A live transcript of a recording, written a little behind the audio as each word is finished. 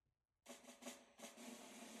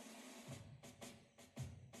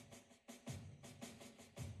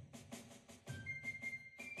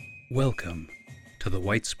Welcome to the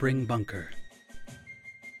White Spring Bunker.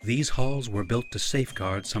 These halls were built to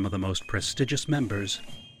safeguard some of the most prestigious members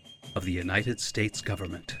of the United States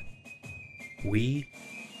government. We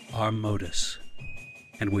are Modus,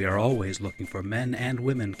 and we are always looking for men and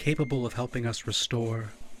women capable of helping us restore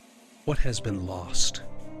what has been lost.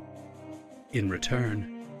 In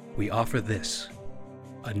return, we offer this,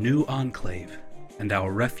 a new enclave and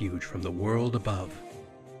our refuge from the world above.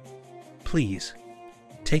 Please,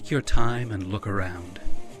 take your time and look around.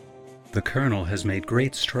 The Colonel has made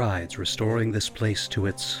great strides restoring this place to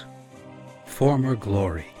its former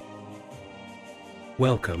glory.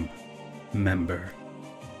 Welcome, member,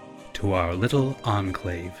 to our little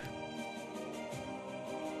enclave.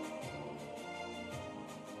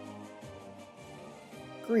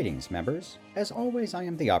 Greetings, members. As always, I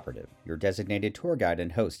am the Operative, your designated tour guide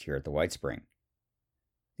and host here at the White Spring.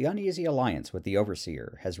 The uneasy alliance with the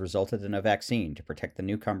Overseer has resulted in a vaccine to protect the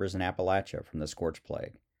newcomers in Appalachia from the Scorched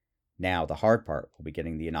Plague. Now, the hard part will be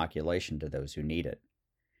getting the inoculation to those who need it.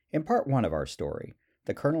 In part 1 of our story,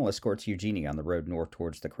 the Colonel escorts Eugenie on the road north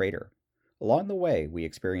towards the crater. Along the way, we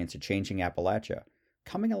experience a changing Appalachia,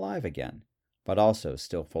 coming alive again, but also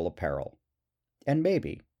still full of peril. And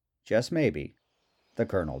maybe, just maybe, the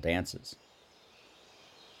Colonel dances.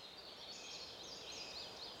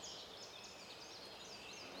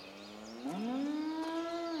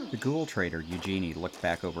 The ghoul trader Eugenie looked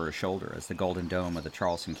back over her shoulder as the golden dome of the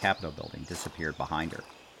Charleston Capitol building disappeared behind her.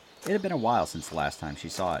 It had been a while since the last time she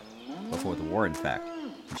saw it, before the war in fact,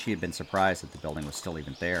 and she had been surprised that the building was still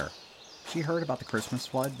even there. She heard about the Christmas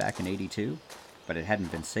flood back in '82, but it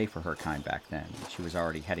hadn't been safe for her kind back then, and she was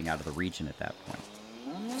already heading out of the region at that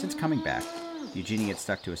point. Since coming back, Eugenie had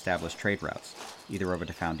stuck to established trade routes, either over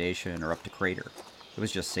to Foundation or up to Crater. It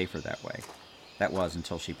was just safer that way. That was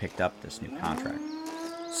until she picked up this new contract.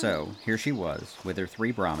 So, here she was, with her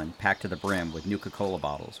 3 Brahmin packed to the brim with Nuka-Cola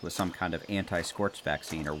bottles with some kind of anti-scorch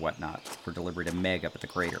vaccine or whatnot for delivery to Meg up at the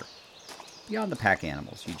crater. Beyond the pack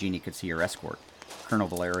animals, Eugenie could see her escort, Colonel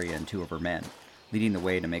Valeria and 2 of her men, leading the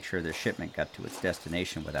way to make sure their shipment got to its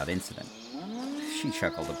destination without incident. She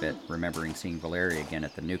chuckled a bit, remembering seeing Valeria again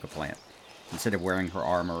at the Nuka plant. Instead of wearing her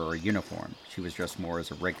armor or a uniform, she was dressed more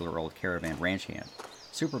as a regular old caravan ranch hand,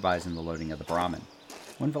 supervising the loading of the Brahmin.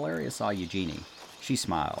 When Valeria saw Eugenie, she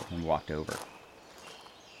smiled and walked over.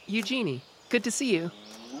 Eugenie, good to see you.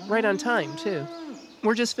 Right on time, too.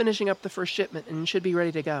 We're just finishing up the first shipment and should be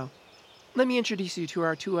ready to go. Let me introduce you to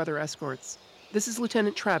our 2 other escorts. This is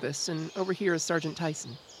Lieutenant Travis, and over here is Sergeant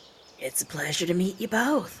Tyson. It's a pleasure to meet you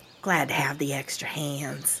both. Glad to have the extra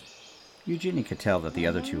hands. Eugenie could tell that the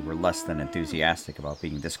other 2 were less than enthusiastic about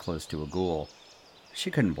being this close to a ghoul.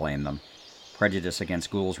 She couldn't blame them. Prejudice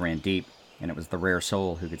against ghouls ran deep, and it was the rare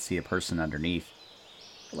soul who could see a person underneath.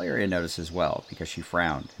 Valeria noticed as well, because she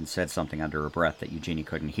frowned and said something under her breath that Eugenie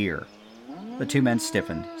couldn't hear. The 2 men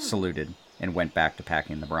stiffened, saluted, and went back to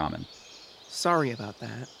packing the Brahmin. Sorry about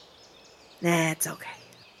that. That's okay.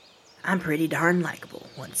 I'm pretty darn likable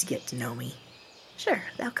once you get to know me. Sure,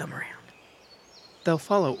 they'll come around. They'll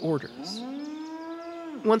follow orders.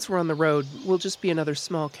 Once we're on the road, we'll just be another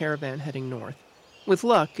small caravan heading north. With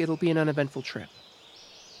luck, it'll be an uneventful trip.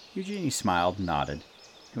 Eugenie smiled and nodded.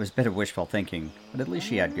 It was a bit of wishful thinking, but at least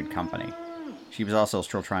she had good company. She was also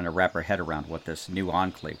still trying to wrap her head around what this new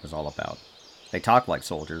enclave was all about. They talked like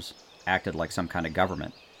soldiers, acted like some kind of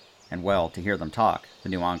government. And well, to hear them talk, the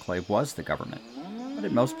new enclave was the government. But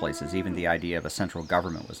in most places, even the idea of a central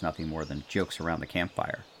government was nothing more than jokes around the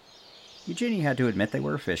campfire. Eugenie had to admit they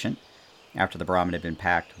were efficient. After the Brahmin had been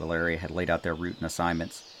packed, Valeria had laid out their route and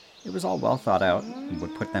assignments. It was all well thought out, and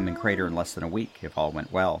would put them in Crater in less than a week, if all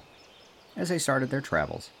went well. As they started their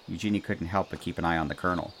travels, Eugenie couldn't help but keep an eye on the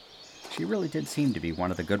Colonel. She really did seem to be one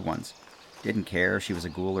of the good ones. Didn't care if she was a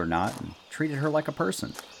ghoul or not, and treated her like a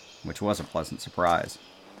person, which was a pleasant surprise.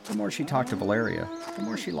 The more she talked to Valeria, the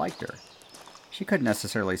more she liked her. She couldn't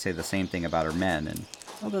necessarily say the same thing about her men, and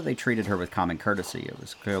although they treated her with common courtesy, it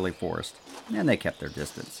was clearly forced, and they kept their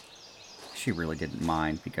distance. She really didn't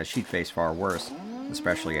mind, because she'd faced far worse,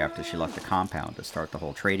 especially after she left the compound to start the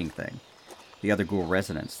whole trading thing. The other ghoul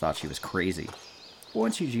residents thought she was crazy. But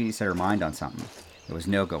once Eugenie set her mind on something, there was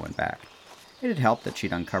no going back. It had helped that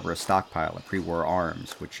she'd uncover a stockpile of pre-war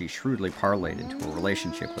arms, which she shrewdly parlayed into a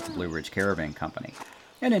relationship with the Blue Ridge Caravan Company,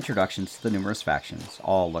 and introductions to the numerous factions,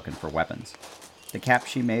 all looking for weapons. The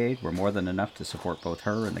caps she made were more than enough to support both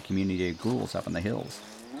her and the community of ghouls up in the hills.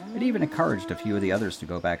 It even encouraged a few of the others to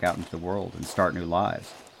go back out into the world and start new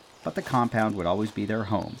lives. But the compound would always be their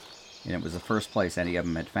home, and it was the first place any of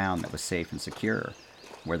them had found that was safe and secure,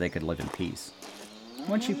 where they could live in peace.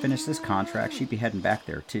 Once she finished this contract, she'd be heading back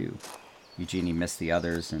there too. Eugenie missed the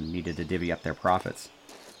others and needed to divvy up their profits.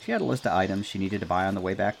 She had a list of items she needed to buy on the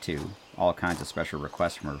way back too, all kinds of special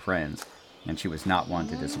requests from her friends, and she was not one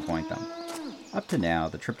to disappoint them. Up to now,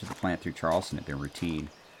 the trip to the plant through Charleston had been routine.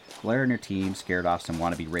 Blair and her team scared off some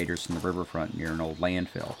wannabe raiders from the riverfront near an old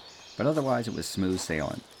landfill, but otherwise it was smooth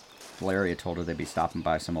sailing. Valeria told her they'd be stopping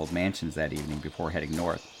by some old mansions that evening before heading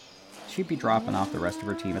north. She'd be dropping off the rest of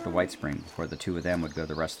her team at the White Spring before the two of them would go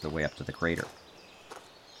the rest of the way up to the crater.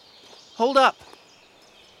 Hold up!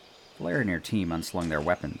 Valeria and her team unslung their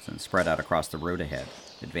weapons and spread out across the road ahead,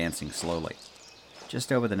 advancing slowly.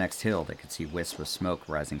 Just over the next hill, they could see wisps of smoke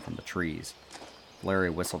rising from the trees.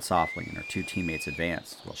 Valeria whistled softly, and her two teammates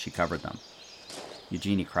advanced while she covered them.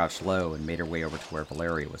 Eugenie crouched low and made her way over to where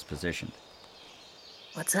Valeria was positioned.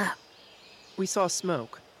 What's up? We saw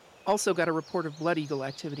smoke. Also got a report of Blood Eagle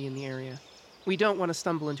activity in the area. We don't want to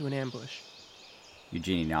stumble into an ambush.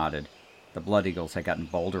 Eugenie nodded. The Blood Eagles had gotten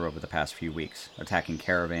bolder over the past few weeks, attacking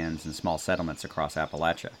caravans and small settlements across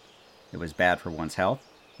Appalachia. It was bad for one's health,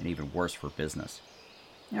 and even worse for business.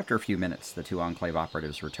 After a few minutes, the two Enclave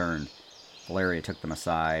operatives returned. Valeria took them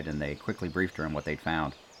aside, and they quickly briefed her on what they'd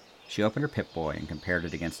found. She opened her Pip-Boy and compared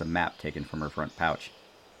it against a map taken from her front pouch.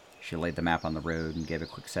 She laid the map on the road and gave a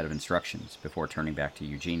quick set of instructions before turning back to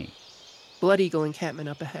Eugenie. Blood Eagle encampment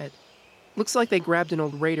up ahead. Looks like they grabbed an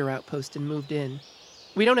old raider outpost and moved in.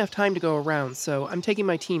 We don't have time to go around, so I'm taking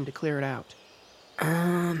my team to clear it out.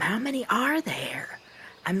 How many are there?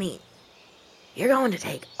 I mean, you're going to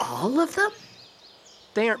take all of them?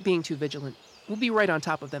 They aren't being too vigilant. We'll be right on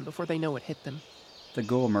top of them before they know what hit them. The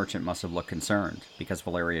ghoul merchant must have looked concerned, because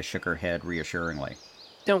Valeria shook her head reassuringly.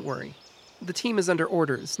 Don't worry. The team is under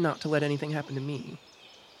orders not to let anything happen to me.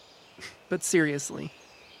 But seriously,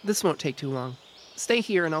 this won't take too long. Stay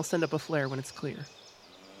here and I'll send up a flare when it's clear.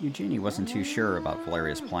 Eugenie wasn't too sure about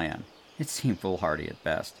Valeria's plan. It seemed foolhardy at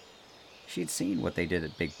best. She'd seen what they did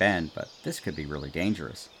at Big Bend, but this could be really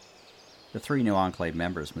dangerous. The three new Enclave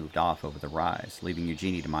members moved off over the rise, leaving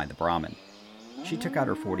Eugenie to mind the Brahmin. She took out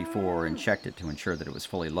her .44 and checked it to ensure that it was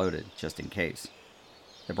fully loaded, just in case.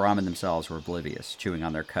 The Brahmin themselves were oblivious, chewing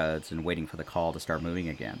on their cuds and waiting for the call to start moving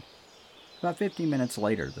again. About 15 minutes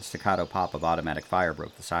later, the staccato pop of automatic fire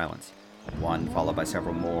broke the silence. One followed by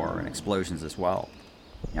several more, and explosions as well.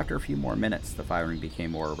 After a few more minutes, the firing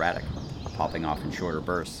became more erratic, popping off in shorter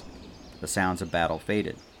bursts. The sounds of battle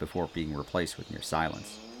faded, before being replaced with near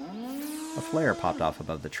silence. A flare popped off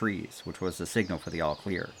above the trees, which was the signal for the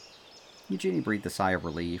all-clear. Eugenie breathed a sigh of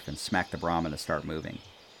relief and smacked the Brahmin to start moving.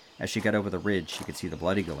 As she got over the ridge, she could see the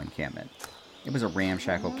Blood Eagle encampment. It was a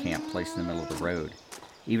ramshackle camp placed in the middle of the road.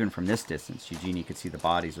 Even from this distance, Eugenie could see the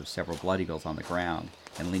bodies of several Blood Eagles on the ground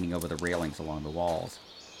and leaning over the railings along the walls.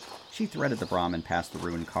 She threaded the Brahmin past the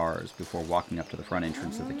ruined cars before walking up to the front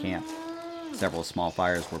entrance of the camp. Several small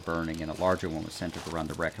fires were burning, and a larger one was centered around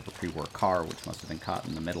the wreck of a pre-war car which must have been caught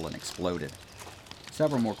in the middle and exploded.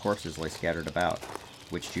 Several more corpses lay scattered about,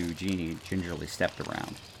 which Eugenie gingerly stepped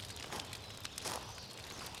around.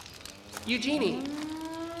 Eugenie!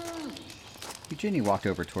 Eugenie walked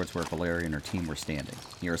over towards where Valeria and her team were standing,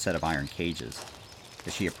 near a set of iron cages.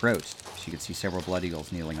 As she approached, she could see several Blood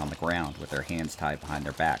Eagles kneeling on the ground with their hands tied behind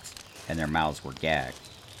their backs, and their mouths were gagged.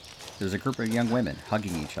 There was a group of young women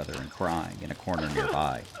hugging each other and crying in a corner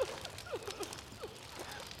nearby.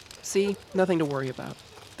 See? Nothing to worry about.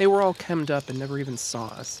 They were all chemmed up and never even saw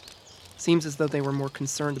us. Seems as though they were more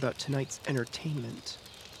concerned about tonight's entertainment.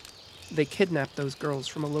 They kidnapped those girls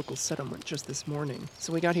from a local settlement just this morning,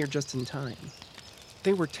 so we got here just in time.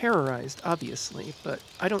 They were terrorized, obviously, but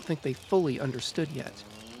I don't think they fully understood yet.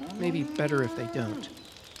 Maybe better if they don't.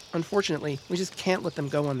 Unfortunately, we just can't let them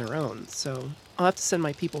go on their own, so I'll have to send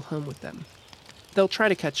my people home with them. They'll try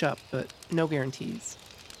to catch up, but no guarantees.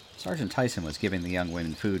 Sergeant Tyson was giving the young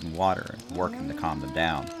women food and water and working to calm them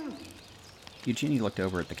down. Eugenie looked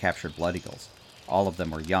over at the captured Blood Eagles. All of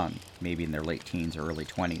them were young, maybe in their late teens or early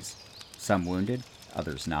 20s. Some wounded,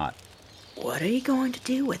 others not. What are you going to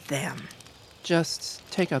do with them? Just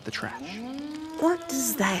take out the trash. What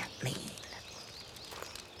does that mean?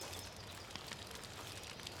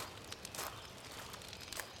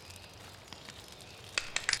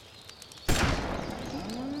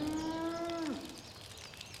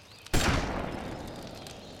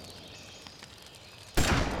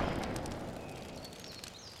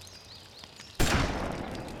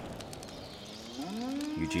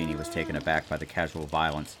 Eugenie was taken aback by the casual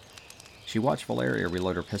violence. She watched Valeria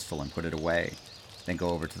reload her pistol and put it away, then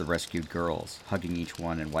go over to the rescued girls, hugging each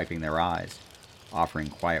one and wiping their eyes, offering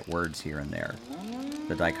quiet words here and there.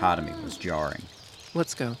 The dichotomy was jarring.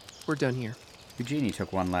 Let's go. We're done here. Eugenie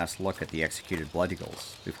took one last look at the executed blood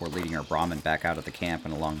eagles before leading her Brahmin back out of the camp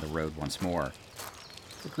and along the road once more.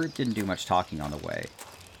 The group didn't do much talking on the way,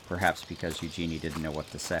 perhaps because Eugenie didn't know what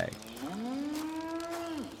to say.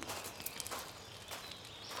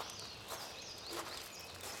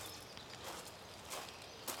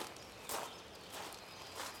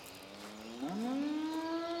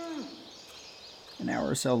 An hour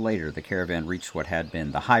or so later, the caravan reached what had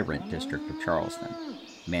been the high-rent district of Charleston.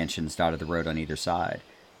 Mansions dotted the road on either side,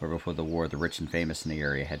 where before the war the rich and famous in the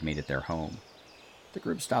area had made it their home. The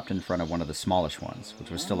group stopped in front of one of the smallish ones,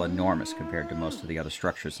 which was still enormous compared to most of the other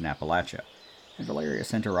structures in Appalachia, and Valeria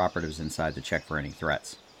sent her operatives inside to check for any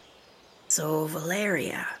threats. So,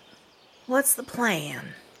 Valeria, what's the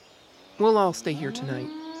plan? We'll all stay here tonight.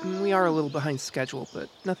 We are a little behind schedule, but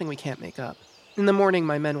nothing we can't make up. In the morning,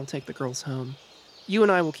 my men will take the girls home. You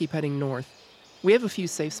and I will keep heading north. We have a few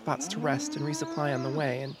safe spots to rest and resupply on the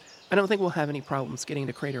way, and I don't think we'll have any problems getting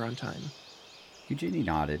to Crater on time. Eugenie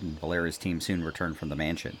nodded, and Valeria's team soon returned from the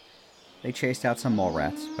mansion. They chased out some mole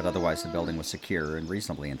rats, but otherwise the building was secure and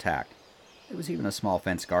reasonably intact. There was even a small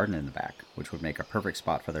fenced garden in the back, which would make a perfect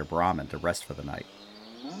spot for their Brahmin to rest for the night.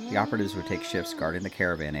 The operatives would take shifts guarding the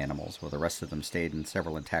caravan animals, while the rest of them stayed in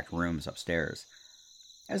several intact rooms upstairs.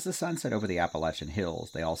 As the sun set over the Appalachian hills,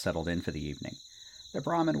 they all settled in for the evening. The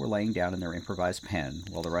Brahmin were laying down in their improvised pen,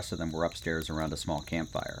 while the rest of them were upstairs around a small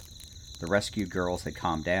campfire. The rescued girls had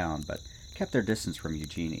calmed down, but kept their distance from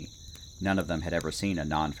Eugenie. None of them had ever seen a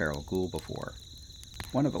non-feral ghoul before.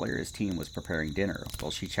 One of Valeria's team was preparing dinner,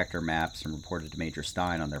 while she checked her maps and reported to Major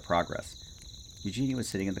Stein on their progress. Eugenie was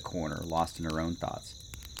sitting in the corner, lost in her own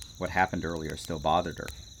thoughts. What happened earlier still bothered her.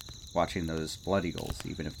 Watching those blood eagles,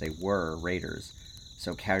 even if they were raiders,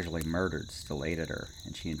 so casually murdered, still ate at her,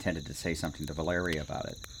 and she intended to say something to Valeria about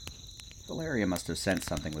it. Valeria must have sensed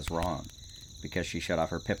something was wrong, because she shut off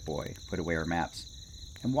her Pip-Boy, put away her maps,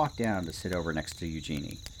 and walked down to sit over next to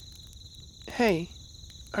Eugenie. Hey,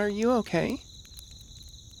 are you okay?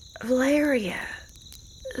 Valeria,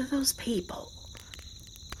 those people.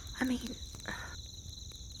 I mean,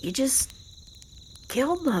 you just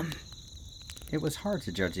killed them. It was hard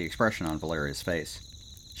to judge the expression on Valeria's face.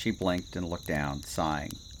 She blinked and looked down,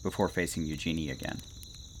 sighing, before facing Eugenie again.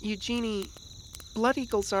 Eugenie, blood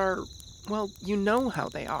eagles are, well, you know how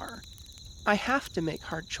they are. I have to make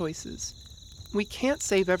hard choices. We can't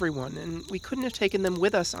save everyone, and we couldn't have taken them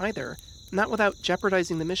with us either, not without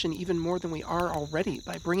jeopardizing the mission even more than we are already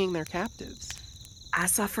by bringing their captives. I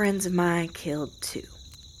saw friends of mine killed too.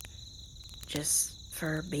 Just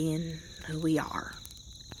for being who we are.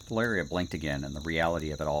 Valeria blinked again, and the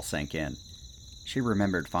reality of it all sank in. She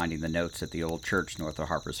remembered finding the notes at the old church north of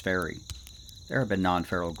Harper's Ferry. There had been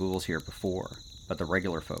non-feral ghouls here before, but the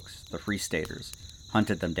regular folks, the Free Staters,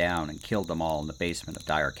 hunted them down and killed them all in the basement of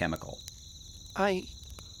Dire Chemical. I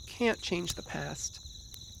can't change the past,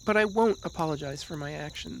 but I won't apologize for my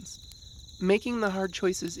actions. Making the hard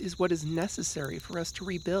choices is what is necessary for us to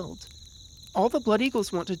rebuild. All the Blood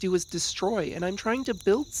Eagles want to do is destroy, and I'm trying to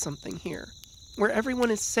build something here, where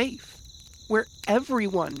everyone is safe, where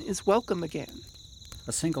everyone is welcome again.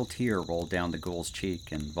 A single tear rolled down the ghoul's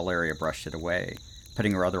cheek, and Valeria brushed it away,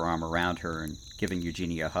 putting her other arm around her and giving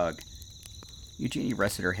Eugenie a hug. Eugenie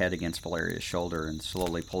rested her head against Valeria's shoulder and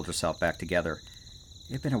slowly pulled herself back together.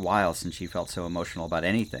 It had been a while since she felt so emotional about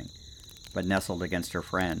anything, but nestled against her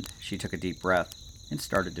friend, she took a deep breath and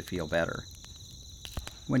started to feel better.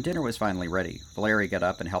 When dinner was finally ready, Valeria got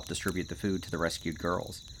up and helped distribute the food to the rescued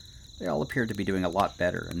girls. They all appeared to be doing a lot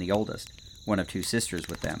better, and the oldest, one of two sisters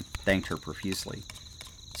with them, thanked her profusely.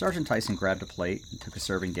 Sergeant Tyson grabbed a plate and took a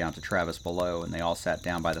serving down to Travis below, and they all sat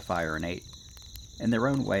down by the fire and ate. In their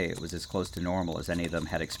own way, it was as close to normal as any of them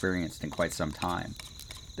had experienced in quite some time.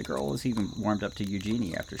 The girls even warmed up to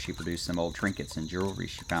Eugenie after she produced some old trinkets and jewelry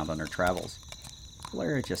she found on her travels.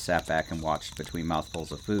 Valeria just sat back and watched between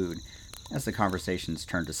mouthfuls of food as the conversations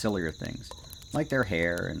turned to sillier things, like their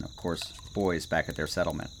hair and, of course, boys back at their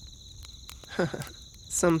settlement.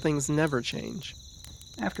 Some things never change.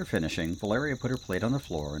 After finishing, Valeria put her plate on the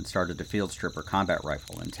floor and started to field strip her combat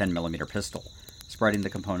rifle and 10mm pistol, spreading the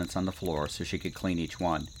components on the floor so she could clean each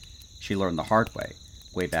one. She learned the hard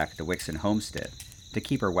way back at the Wixon homestead, to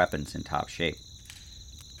keep her weapons in top shape.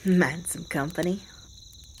 Mind some company?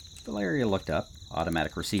 Valeria looked up,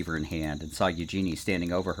 automatic receiver in hand, and saw Eugenie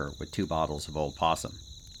standing over her with 2 bottles of Old Possum.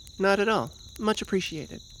 Not at all. Much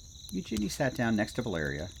appreciated. Eugenie sat down next to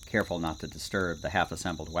Valeria, careful not to disturb the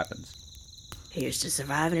half-assembled weapons. Here's to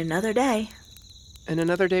surviving another day. And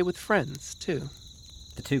another day with friends, too.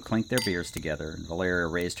 The two clinked their beers together, and Valeria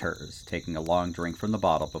raised hers, taking a long drink from the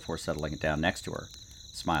bottle before settling it down next to her,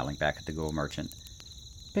 smiling back at the ghoul merchant.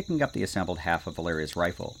 Picking up the assembled half of Valeria's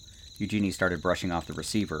rifle, Eugenie started brushing off the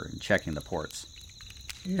receiver and checking the ports.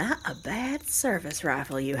 Not a bad service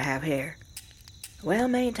rifle you have here. Well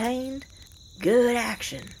maintained, good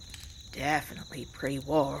action. Definitely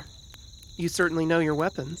pre-war. You certainly know your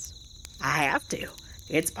weapons. I have to.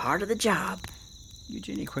 It's part of the job.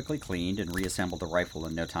 Eugenie quickly cleaned and reassembled the rifle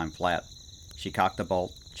in no time flat. She cocked the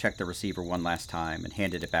bolt, checked the receiver one last time, and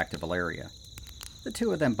handed it back to Valeria. The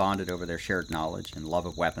two of them bonded over their shared knowledge and love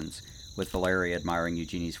of weapons, with Valeria admiring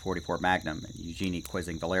Eugenie's .44 Magnum and Eugenie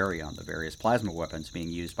quizzing Valeria on the various plasma weapons being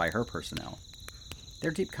used by her personnel.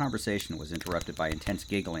 Their deep conversation was interrupted by intense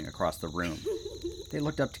giggling across the room. They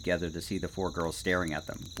looked up together to see the four girls staring at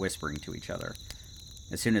them, whispering to each other.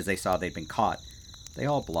 As soon as they saw they'd been caught, they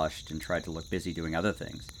all blushed and tried to look busy doing other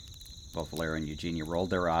things. Both Valeria and Eugenie rolled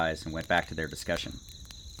their eyes and went back to their discussion.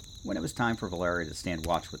 When it was time for Valeria to stand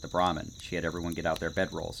watch with the Brahmin, she had everyone get out their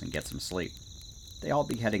bedrolls and get some sleep. They all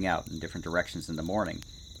be heading out in different directions in the morning,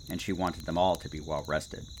 and she wanted them all to be well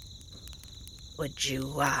rested. Would you,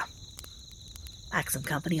 like some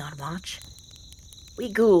company on watch?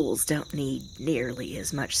 We ghouls don't need nearly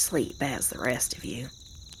as much sleep as the rest of you.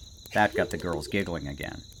 That got the girls giggling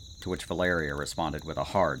again, to which Valeria responded with a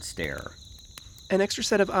hard stare. An extra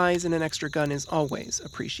set of eyes and an extra gun is always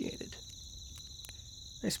appreciated.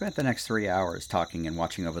 They spent the next 3 hours talking and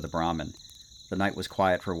watching over the Brahmin. The night was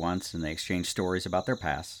quiet for once, and they exchanged stories about their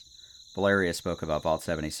pasts. Valeria spoke about Vault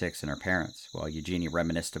 76 and her parents, while Eugenie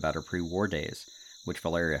reminisced about her pre-war days, which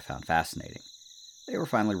Valeria found fascinating. They were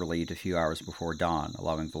finally relieved a few hours before dawn,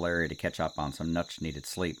 allowing Valeria to catch up on some much-needed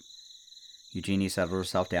sleep. Eugenie settled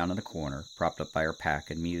herself down in a corner, propped up by her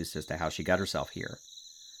pack, and mused as to how she got herself here.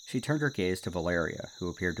 She turned her gaze to Valeria, who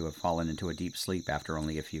appeared to have fallen into a deep sleep after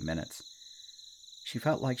only a few minutes. She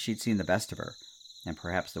felt like she'd seen the best of her, and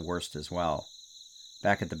perhaps the worst as well.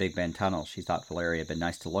 Back at the Big Bend Tunnel, she thought Valeria had been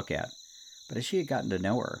nice to look at, but as she had gotten to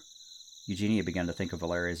know her, Eugenie had begun to think of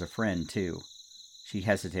Valeria as a friend, too. She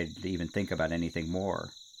hesitated to even think about anything more,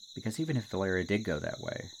 because even if Valeria did go that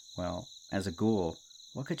way, well, as a ghoul,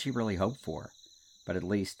 what could she really hope for? But at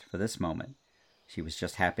least, for this moment, she was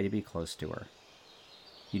just happy to be close to her.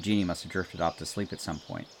 Eugenie must have drifted off to sleep at some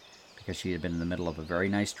point, because she had been in the middle of a very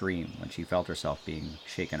nice dream when she felt herself being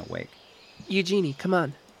shaken awake. Eugenie, come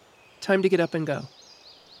on. Time to get up and go.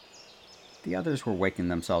 The others were waking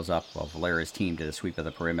themselves up while Valeria's team did a sweep of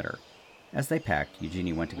the perimeter. As they packed,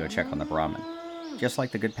 Eugenie went to go check on the Brahmin. Just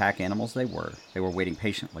like the good pack animals they were waiting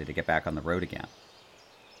patiently to get back on the road again.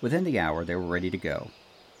 Within the hour, they were ready to go.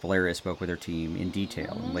 Valeria spoke with her team in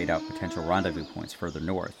detail and laid out potential rendezvous points further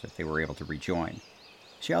north if they were able to rejoin.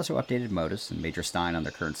 She also updated Modus and Major Stein on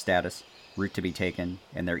their current status, route to be taken,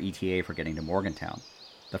 and their ETA for getting to Morgantown,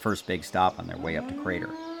 the first big stop on their way up to Crater.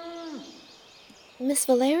 Miss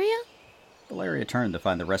Valeria? Valeria turned to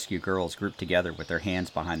find the rescue girls grouped together with their hands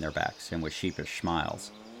behind their backs and with sheepish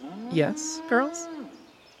smiles. Yes, girls?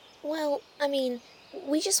 Well,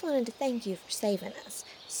 we just wanted to thank you for saving us,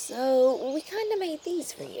 so we kinda made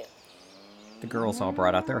these for you. The girls all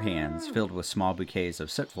brought out their hands, filled with small bouquets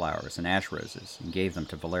of soot flowers and ash roses, and gave them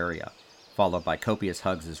to Valeria, followed by copious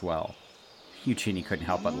hugs as well. Eugenie couldn't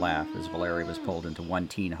help but laugh as Valeria was pulled into one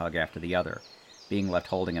teen hug after the other, being left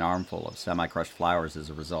holding an armful of semi-crushed flowers as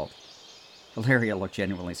a result. Valeria looked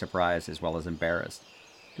genuinely surprised as well as embarrassed,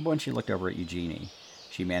 and when she looked over at Eugenie,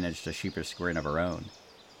 she managed a sheepish grin of her own.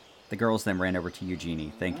 The girls then ran over to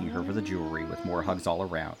Eugenie, thanking her for the jewelry with more hugs all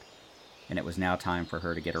around, and it was now time for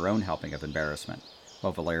her to get her own helping of embarrassment,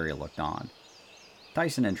 while Valeria looked on.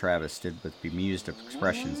 Tyson and Travis stood with bemused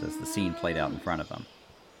expressions as the scene played out in front of them.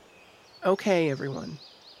 Okay, everyone.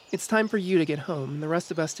 It's time for you to get home and the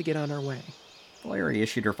rest of us to get on our way. Valeria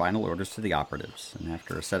issued her final orders to the operatives, and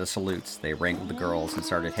after a set of salutes, they wrangled the girls and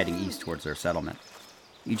started heading east towards their settlement.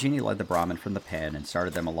 Eugenie led the Brahmin from the pen and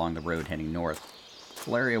started them along the road heading north.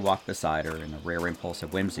 Valeria walked beside her in a rare impulse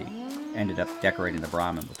of whimsy, ended up decorating the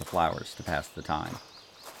Brahmin with the flowers to pass the time.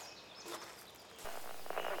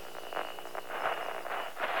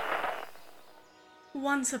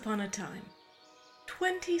 Once upon a time,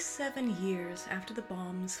 27 years after the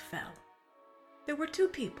bombs fell, there were two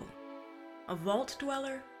people, a vault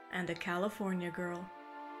dweller and a California girl.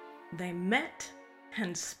 They met,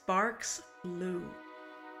 and sparks flew.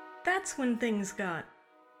 That's when things got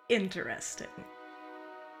interesting.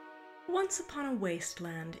 Once Upon a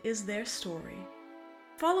Wasteland is their story.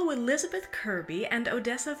 Follow Elizabeth Kirby and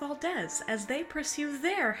Odessa Valdez as they pursue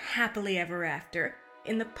their happily ever after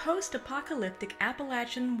in the post-apocalyptic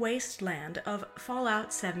Appalachian wasteland of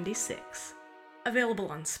Fallout 76.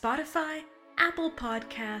 Available on Spotify, Apple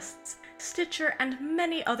Podcasts, Stitcher, and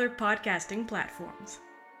many other podcasting platforms.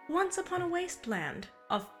 Once Upon a Wasteland,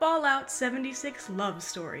 a Fallout 76 love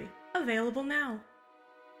story, available now.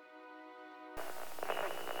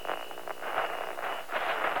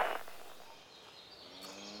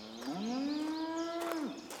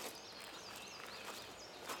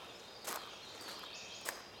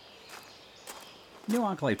 New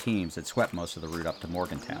Enclave teams had swept most of the route up to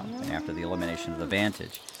Morgantown, and after the elimination of the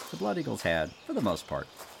Vantage, the Blood Eagles had, for the most part,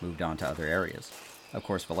 moved on to other areas. Of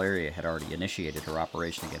course, Valeria had already initiated her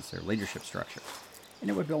operation against their leadership structure, and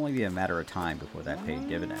it would only be a matter of time before that paid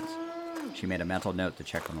dividends. She made a mental note to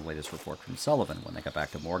check on the latest report from Sullivan when they got back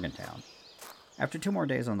to Morgantown. After 2 more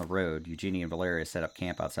days on the road, Eugenie and Valeria set up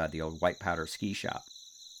camp outside the old White Powder ski shop.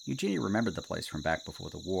 Eugenie remembered the place from back before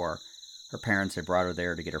the war. Her parents had brought her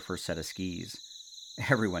there to get her first set of skis.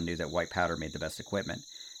 Everyone knew that White Powder made the best equipment,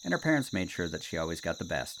 and her parents made sure that she always got the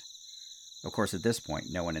best. Of course, at this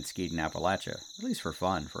point, no one had skied in Appalachia, at least for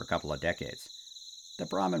fun, for a couple of decades. The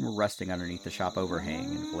Brahmin were resting underneath the shop overhang,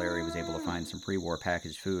 and Valeria was able to find some pre-war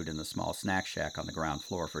packaged food in the small snack shack on the ground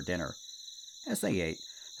floor for dinner. As they ate,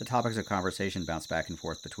 the topics of conversation bounced back and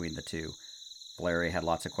forth between the two. Valeria had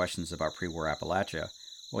lots of questions about pre-war Appalachia,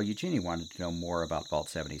 while Eugenie wanted to know more about Vault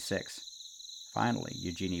 76. Finally,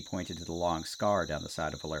 Eugenie pointed to the long scar down the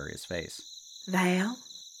side of Valeria's face. Val,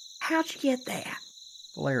 how'd you get that?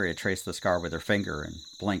 Valeria traced the scar with her finger and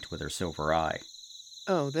blinked with her silver eye.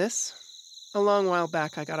 Oh, this? A long while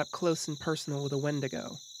back I got up close and personal with a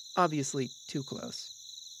Wendigo. Obviously too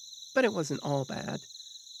close. But it wasn't all bad.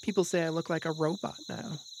 People say I look like a robot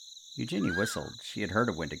now. Eugenie whistled. She had heard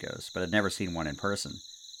of Wendigos, but had never seen one in person.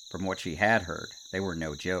 From what she had heard, they were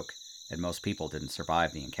no joke, and most people didn't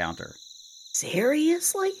survive the encounter.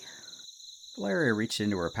 Seriously? Valeria reached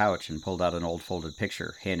into her pouch and pulled out an old folded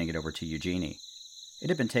picture, handing it over to Eugenie. It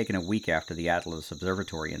had been taken a week after the Atlas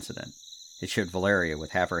Observatory incident. It showed Valeria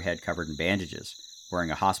with half her head covered in bandages,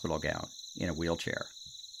 wearing a hospital gown, in a wheelchair.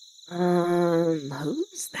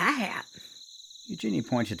 Who's that? Eugenie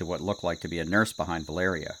pointed to what looked like to be a nurse behind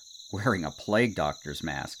Valeria, wearing a plague doctor's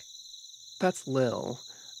mask. That's Lilith.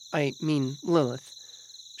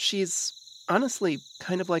 She's honestly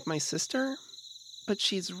kind of like my sister, but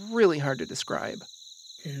she's really hard to describe.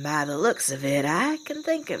 By the looks of it, I can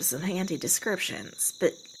think of some handy descriptions,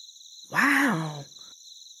 but wow,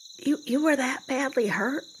 you were that badly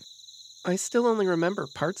hurt? I still only remember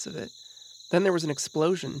parts of it. Then there was an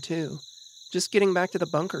explosion, too. Just getting back to the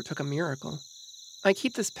bunker took a miracle. I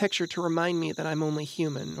keep this picture to remind me that I'm only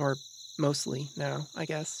human, or mostly now, I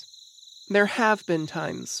guess. There have been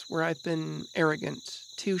times where I've been arrogant,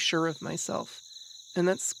 too sure of myself, and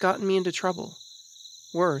that's gotten me into trouble.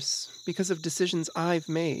 Worse, because of decisions I've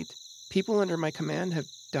made, people under my command have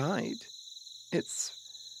died. It's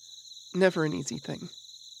never an easy thing.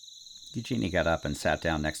 Eugenie got up and sat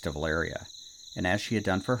down next to Valeria, and as she had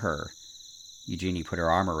done for her, Eugenie put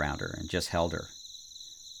her arm around her and just held her.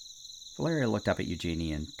 Valeria looked up at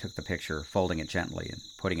Eugenie and took the picture, folding it gently and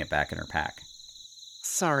putting it back in her pack.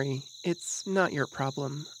 Sorry, it's not your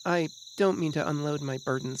problem. I don't mean to unload my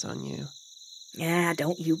burdens on you. Yeah,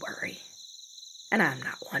 don't you worry. And I'm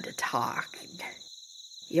not one to talk.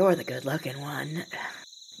 You're the good-looking one,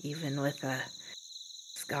 even with a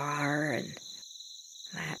scar and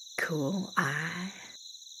that cool eye.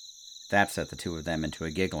 That set the two of them into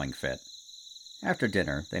a giggling fit. After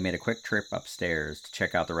dinner, they made a quick trip upstairs to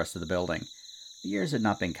check out the rest of the building. The years had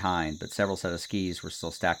not been kind, but several sets of skis were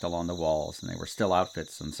still stacked along the walls, and there were still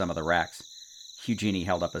outfits on some of the racks. Eugenie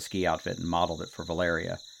held up a ski outfit and modeled it for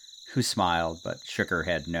Valeria, who smiled but shook her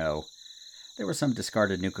head no. There were some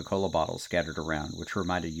discarded Nuka-Cola bottles scattered around, which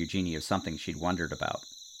reminded Eugenie of something she'd wondered about.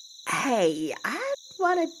 Hey, I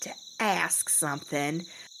wanted to ask something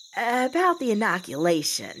about the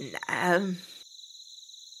inoculation.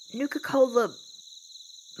 Nuka-Cola,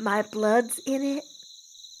 my blood's in it?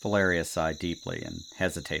 Valeria sighed deeply and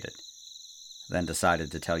hesitated, then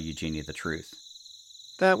decided to tell Eugenie the truth.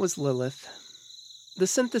 That was Lilith. The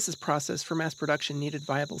synthesis process for mass production needed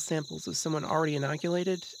viable samples of someone already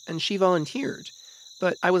inoculated, and she volunteered,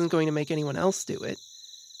 but I wasn't going to make anyone else do it.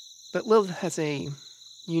 But Lilith has a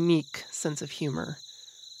unique sense of humor.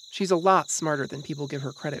 She's a lot smarter than people give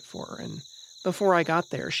her credit for, and before I got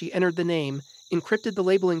there, she entered the name, encrypted the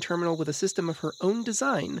labeling terminal with a system of her own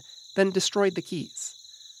design, then destroyed the keys.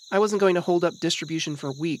 I wasn't going to hold up distribution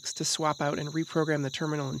for weeks to swap out and reprogram the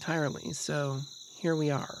terminal entirely, so here we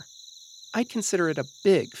are. I'd consider it a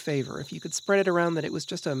big favor if you could spread it around that it was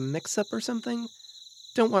just a mix-up or something.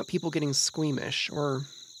 Don't want people getting squeamish or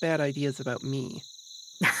bad ideas about me.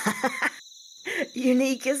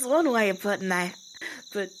 Unique is one way of putting that,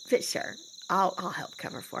 but sure, I'll help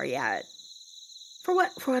cover for you. For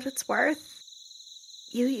what it's worth,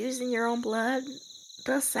 you using your own blood,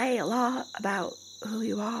 does say a lot about who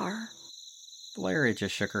you are. Valeria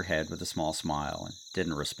just shook her head with a small smile and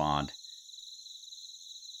didn't respond.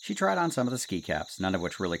 She tried on some of the ski caps, none of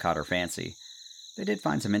which really caught her fancy. They did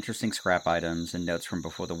find some interesting scrap items and notes from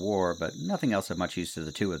before the war, but nothing else of much use to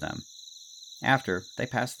the two of them. After, they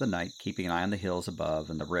passed the night, keeping an eye on the hills above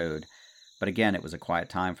and the road, but again it was a quiet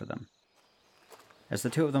time for them. As the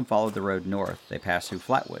two of them followed the road north, they passed through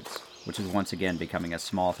Flatwoods, which was once again becoming a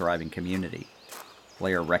small, thriving community.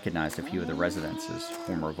 Blair recognized a few of the residents as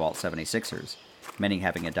former Vault 76ers, many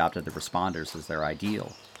having adopted the Responders as their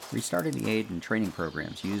ideal, restarting the aid and training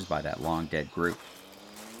programs used by that long-dead group.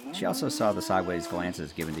 She also saw the sideways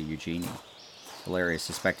glances given to Eugenie. Valeria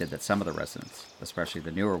suspected that some of the residents, especially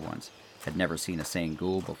the newer ones, had never seen a sane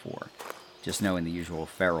ghoul before, just knowing the usual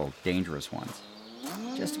feral, dangerous ones.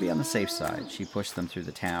 Just to be on the safe side, she pushed them through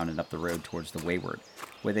the town and up the road towards the Wayward,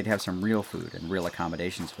 where they'd have some real food and real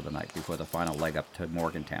accommodations for the night before the final leg up to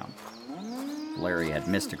Morgantown. Valeria had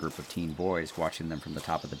missed a group of teen boys watching them from the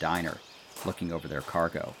top of the diner, looking over their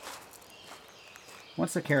cargo.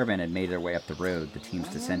 Once the caravan had made their way up the road, the teams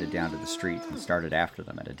descended down to the street and started after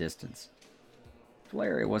them at a distance.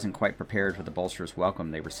 Valeria wasn't quite prepared for the bolsterous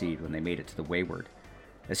welcome they received when they made it to the Wayward.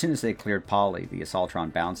 As soon as they cleared Polly, the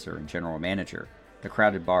Assaultron bouncer and general manager, the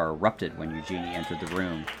crowded bar erupted when Eugenie entered the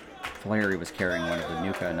room. Valeria was carrying one of the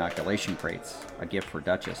Nuka inoculation crates, a gift for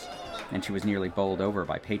Duchess, and she was nearly bowled over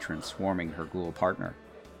by patrons swarming her ghoul partner.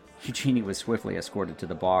 Eugenie was swiftly escorted to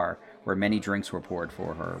the bar, where many drinks were poured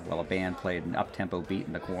for her, while a band played an up-tempo beat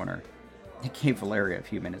in the corner. It gave Valeria a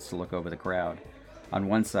few minutes to look over the crowd. On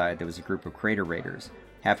one side, there was a group of crater raiders,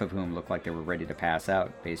 half of whom looked like they were ready to pass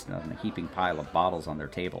out based on the heaping pile of bottles on their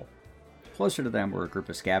table. Closer to them were a group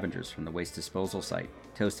of scavengers from the waste disposal site,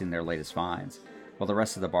 toasting their latest finds, while the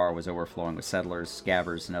rest of the bar was overflowing with settlers,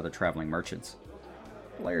 scavvers, and other traveling merchants.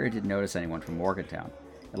 Valeria didn't notice anyone from Morgantown,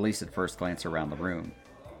 at least at first glance around the room.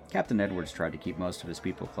 Captain Edwards tried to keep most of his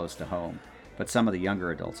people close to home, but some of the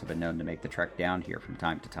younger adults have been known to make the trek down here from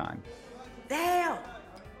time to time. They'll!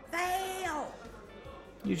 They'll!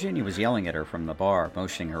 Eugenie was yelling at her from the bar,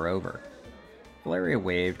 motioning her over. Valeria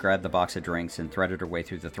waved, grabbed the box of drinks, and threaded her way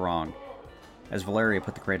through the throng. As Valeria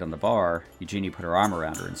put the crate on the bar, Eugenie put her arm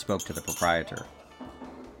around her and spoke to the proprietor.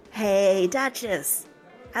 Hey, Duchess.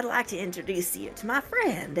 I'd like to introduce you to my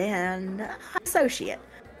friend and associate,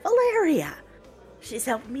 Valeria. She's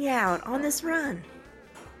helping me out on this run.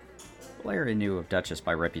 Valeria knew of Duchess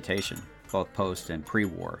by reputation, both post and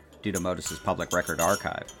pre-war, due to Modus's public record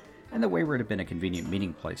archive, and the Wayward had been a convenient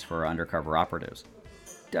meeting place for her undercover operatives.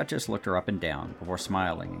 Duchess looked her up and down before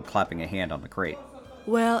smiling and clapping a hand on the crate.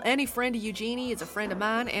 Well, any friend of Eugenie is a friend of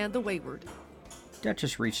mine and the Wayward.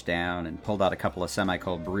 Duchess reached down and pulled out a couple of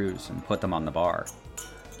semi-cold brews and put them on the bar.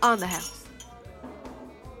 On the house.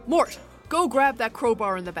 Mort, go grab that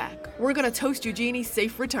crowbar in the back. We're gonna toast Eugenie's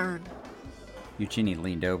safe return. Eugenie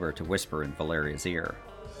leaned over to whisper in Valeria's ear.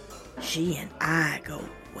 She and I go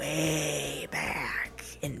way back.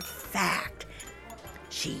 In fact,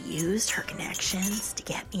 she used her connections to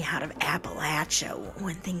get me out of Appalachia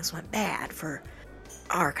when things went bad for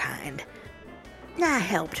our kind. I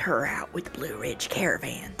helped her out with the Blue Ridge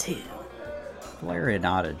Caravan, too. Valeria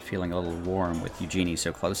nodded, feeling a little warm with Eugenie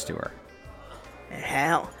so close to her.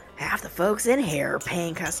 Hell, half the folks in here are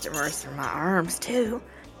paying customers for my arms, too.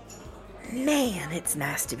 Man, it's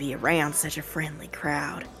nice to be around such a friendly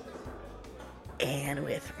crowd. And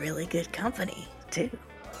with really good company, too.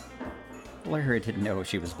 Valeria didn't know if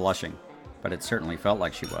she was blushing, but it certainly felt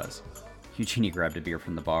like she was. Eugenie grabbed a beer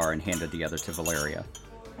from the bar and handed the other to Valeria.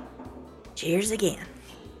 Cheers again.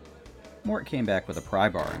 Mort came back with a pry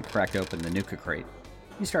bar and cracked open the Nuka crate.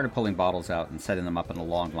 He started pulling bottles out and setting them up in a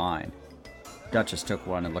long line. Duchess took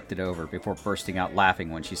one and looked it over before bursting out laughing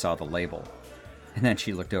when she saw the label. And then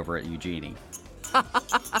she looked over at Eugenie.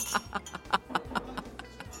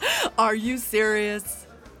 Are you serious?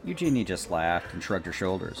 Eugenie just laughed and shrugged her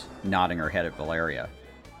shoulders, nodding her head at Valeria.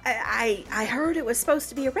 I heard it was supposed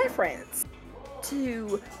to be a reference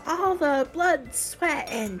to all the blood, sweat,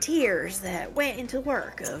 and tears that went into the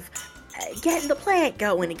work of getting the plant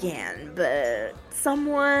going again, but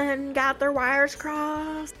someone got their wires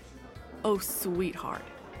crossed. Oh, sweetheart.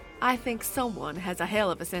 I think someone has a hell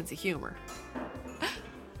of a sense of humor.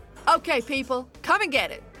 Okay, people, come and get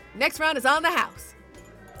it. Next round is on the house.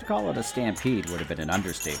 To call it a stampede would have been an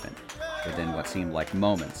understatement. Within what seemed like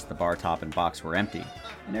moments, the bar top and box were empty,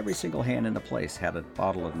 and every single hand in the place had a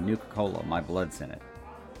bottle of Nuka-Cola My Blood's in it.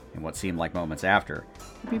 In what seemed like moments after,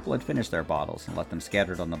 the people had finished their bottles and left them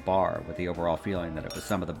scattered on the bar with the overall feeling that it was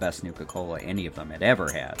some of the best Nuka-Cola any of them had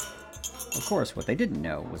ever had. Of course, what they didn't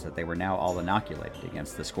know was that they were now all inoculated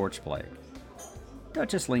against the Scorched Plague.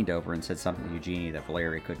 Duchess leaned over and said something to Eugenie that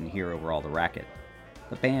Valeria couldn't hear over all the racket.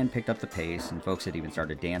 The band picked up the pace, and folks had even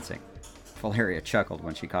started dancing. Valeria chuckled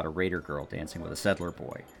when she caught a raider girl dancing with a settler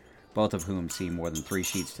boy, both of whom seemed more than 3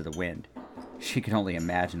 sheets to the wind. She could only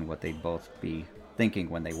imagine what they'd both be thinking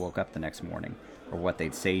when they woke up the next morning, or what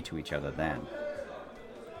they'd say to each other then.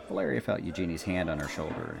 Valeria felt Eugenie's hand on her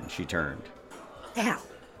shoulder, and she turned. Al,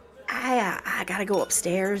 I gotta go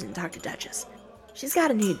upstairs and talk to Duchess. She's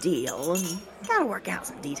got a new deal and gotta work out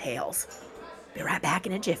some details. Be right back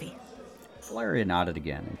in a jiffy. Valeria nodded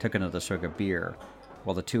again and took another swig of beer,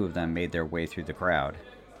 while the two of them made their way through the crowd.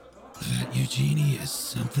 That Eugenie is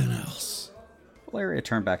something else. Valeria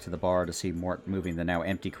turned back to the bar to see Mort moving the now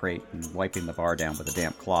empty crate and wiping the bar down with a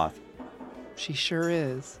damp cloth. She sure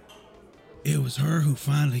is. It was her who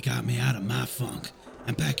finally got me out of my funk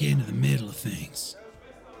and back into the middle of things.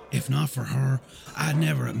 If not for her, I'd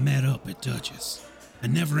never have met up at Duchess,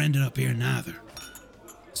 and never ended up here neither.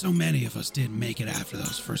 So many of us didn't make it after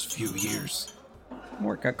those first few years.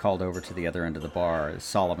 Mort got called over to the other end of the bar as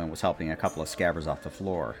Solomon was helping a couple of scabbers off the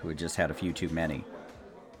floor who had just had a few too many.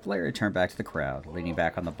 Valeria turned back to the crowd, leaning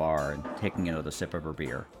back on the bar and taking another sip of her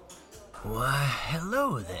beer. Why,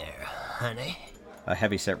 hello there, honey. A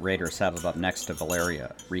heavy-set raider saddled up next to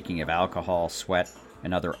Valeria, reeking of alcohol, sweat,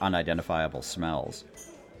 and other unidentifiable smells.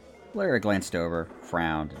 Valeria glanced over,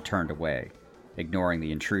 frowned, and turned away, ignoring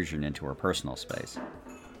the intrusion into her personal space.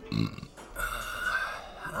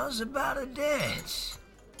 How's about a dance?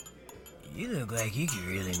 You look like you could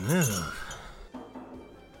really move.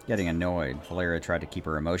 Getting annoyed, Valeria tried to keep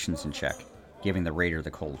her emotions in check, giving the raider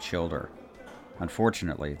the cold shoulder.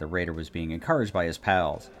 Unfortunately, the raider was being encouraged by his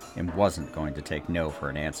pals and wasn't going to take no for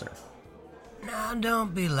an answer. Now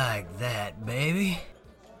don't be like that, baby.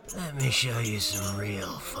 Let me show you some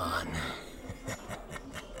real fun.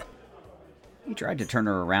 He tried to turn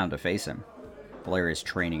her around to face him. Valeria's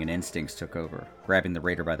training and instincts took over, grabbing the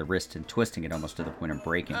raider by the wrist and twisting it almost to the point of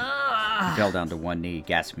breaking. He fell down to one knee,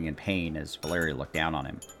 gasping in pain as Valeria looked down on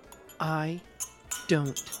him. I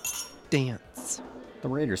don't dance. The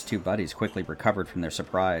raider's 2 buddies quickly recovered from their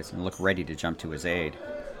surprise and looked ready to jump to his aid.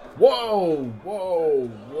 Whoa, whoa,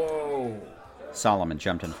 whoa. Solomon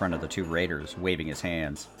jumped in front of the 2 raiders, waving his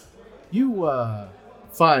hands. You,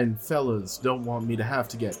 fine fellas don't want me to have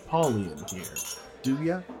to get Polly in here, do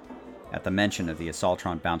ya? At the mention of the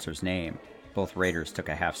Assaultron bouncer's name, both raiders took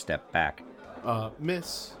a half step back.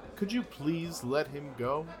 Miss, could you please let him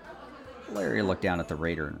go? Valeria looked down at the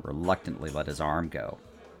raider and reluctantly let his arm go.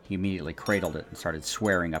 He immediately cradled it and started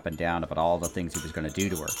swearing up and down about all the things he was going to do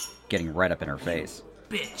to her, getting right up in her face.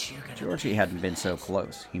 Bitch, you're gonna... Georgie hadn't been so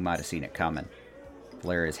close, he might have seen it coming.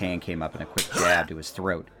 Valeria's hand came up in a quick jab to his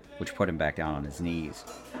throat, which put him back down on his knees.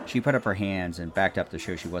 She put up her hands and backed up to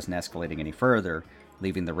show she wasn't escalating any further,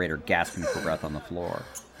 leaving the raider gasping for breath on the floor,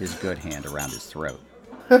 his good hand around his throat.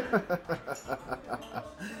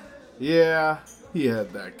 Yeah, he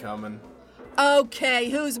had that coming. Okay,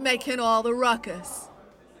 who's making all the ruckus?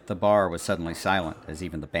 The bar was suddenly silent as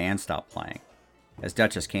even the band stopped playing. As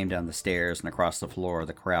Duchess came down the stairs and across the floor,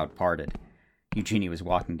 the crowd parted. Eugenie was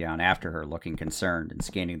walking down after her, looking concerned and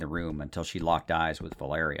scanning the room until she locked eyes with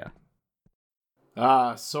Valeria.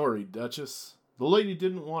 Sorry, Duchess. The lady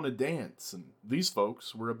didn't want to dance, and these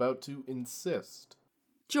folks were about to insist.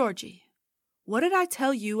 Georgie, what did I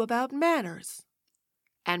tell you about manners?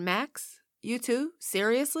 And Max, you too?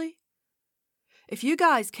 Seriously? If you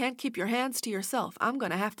guys can't keep your hands to yourself, I'm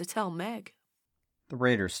going to have to tell Meg. The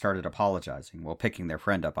raiders started apologizing while picking their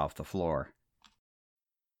friend up off the floor.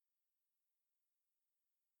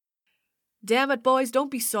 Damn it, boys, don't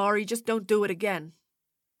be sorry, just don't do it again.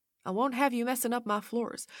 I won't have you messing up my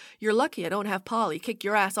floors. You're lucky I don't have Polly kick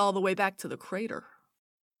your ass all the way back to the crater.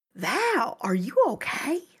 Val, are you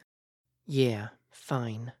okay? Yeah,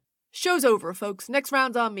 fine. Show's over, folks. Next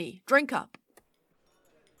round's on me. Drink up.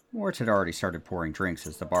 Mort had already started pouring drinks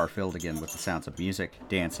as the bar filled again with the sounds of music,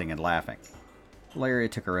 dancing, and laughing. Valeria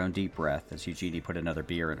took her own deep breath as Eugenie put another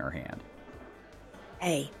beer in her hand.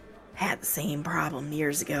 Hey, had the same problem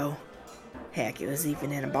years ago. Heck, it was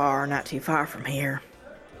even in a bar not too far from here.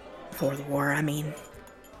 Before the war, I mean.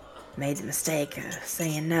 Made the mistake of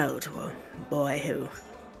saying no to a boy who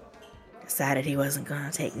decided he wasn't going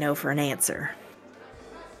to take no for an answer.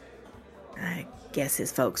 I guess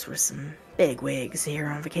his folks were some bigwigs here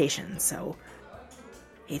on vacation, so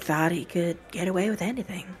he thought he could get away with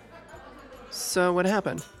anything. So what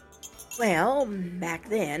happened? Well, back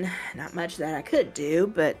then, not much that I could do,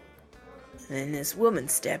 but then this woman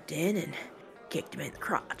stepped in and kicked him in the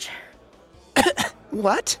crotch.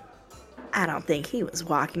 What? I don't think he was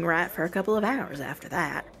walking right for a couple of hours after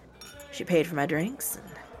that. She paid for my drinks, and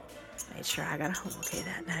Made sure I got home okay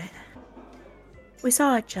that night. We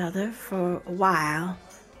saw each other for a while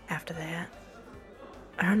after that.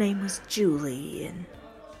 Her name was Julie, and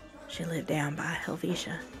she lived down by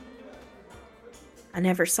Helvetia. I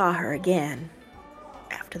never saw her again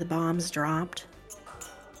after the bombs dropped.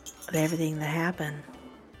 With everything that happened,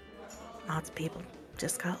 lots of people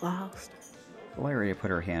just got lost. Valeria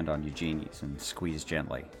put her hand on Eugenie's and squeezed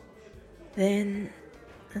gently. Then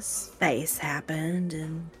a space happened,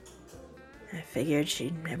 and I figured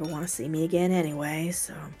she'd never want to see me again anyway,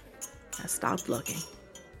 so I stopped looking.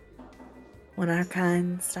 When our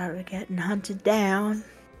kind started getting hunted down,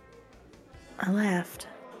 I left.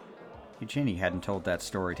 Eugenie hadn't told that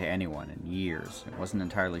story to anyone in years and wasn't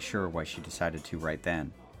entirely sure why she decided to right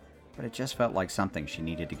then, but it just felt like something she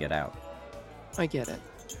needed to get out. I get it.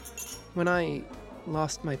 When I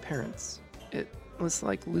lost my parents, it was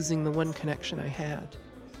like losing the one connection I had.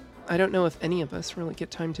 I don't know if any of us really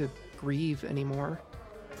get time to grieve anymore.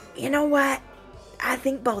 You know what? I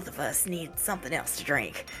think both of us need something else to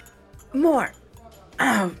drink. More.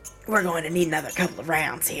 We're going to need another couple of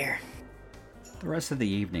rounds here. The rest of the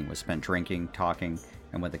evening was spent drinking, talking,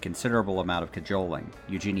 and with a considerable amount of cajoling,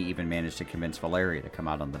 Eugenie even managed to convince Valeria to come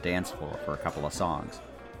out on the dance floor for a couple of songs,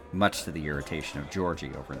 much to the irritation of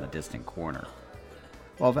Georgie over in the distant corner.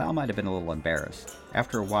 While Val might have been a little embarrassed,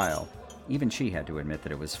 after a while, even she had to admit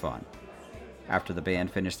that it was fun. After the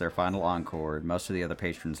band finished their final encore and most of the other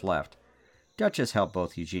patrons left, Duchess helped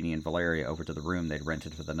both Eugenie and Valeria over to the room they'd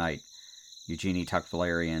rented for the night. Eugenie tucked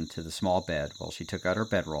Valeria into the small bed while she took out her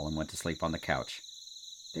bedroll and went to sleep on the couch.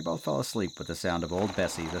 They both fell asleep with the sound of old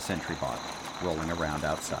Bessie, the sentry bot, rolling around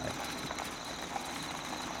outside.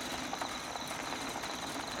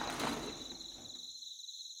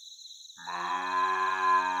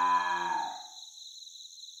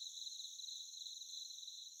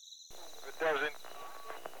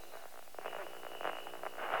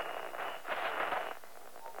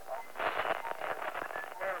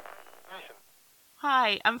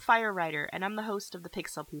 Hi, I'm Fire Writer, and I'm the host of The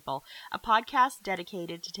Pixel People, a podcast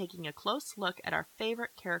dedicated to taking a close look at our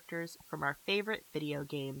favorite characters from our favorite video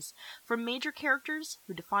games. From major characters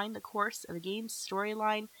who define the course of a game's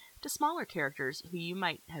storyline to smaller characters who you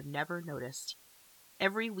might have never noticed.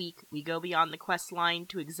 Every week, we go beyond the quest line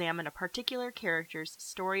to examine a particular character's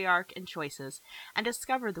story arc and choices, and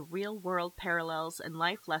discover the real-world parallels and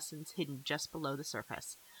life lessons hidden just below the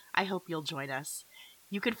surface. I hope you'll join us.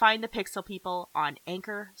 You can find the Pixel People on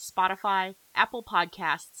Anchor, Spotify, Apple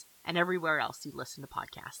Podcasts, and everywhere else you listen to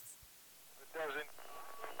podcasts.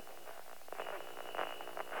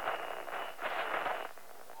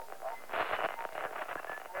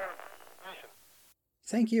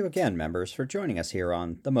 Thank you again, members, for joining us here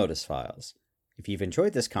on The Modus Files. If you've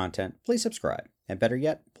enjoyed this content, please subscribe, and better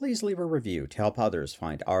yet, please leave a review to help others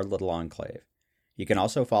find our little enclave. You can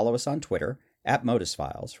also follow us on Twitter, @Modus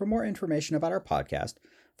Files, for more information about our podcast,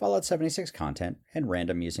 Fallout 76 content, and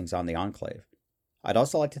random musings on the Enclave. I'd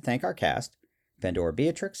also like to thank our cast, Vendor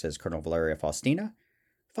Beatrix as Colonel Valeria Faustina,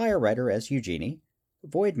 Fire Writer as Eugenie,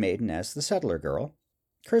 Void Maiden as the Settler Girl,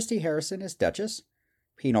 Kirsty Harrison as Duchess,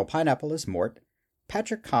 Penal Pineapple as Mort,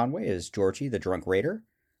 Patrick Conway as Georgie the Drunk Raider,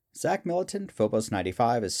 Zach Militant, Phobos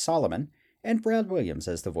 95 as Solomon, and Brad Williams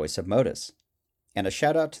as the voice of Modus. And a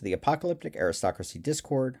shout out to the Apocalyptic Aristocracy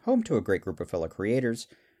Discord, home to a great group of fellow creators,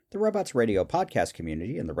 the Robots Radio podcast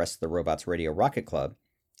community and the rest of the Robots Radio Rocket Club,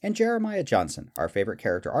 and Jeremiah Johnson, our favorite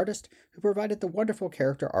character artist, who provided the wonderful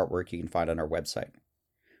character artwork you can find on our website.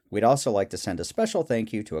 We'd also like to send a special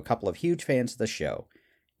thank you to a couple of huge fans of the show,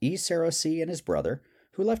 E. Sarah C. and his brother,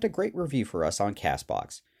 who left a great review for us on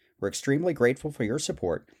CastBox. We're extremely grateful for your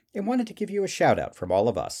support and wanted to give you a shout out from all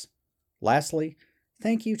of us. Lastly,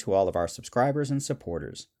 thank you to all of our subscribers and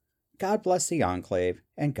supporters. God bless the Enclave,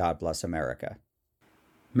 and God bless America.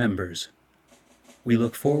 Members, we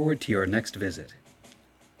look forward to your next visit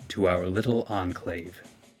to our little enclave.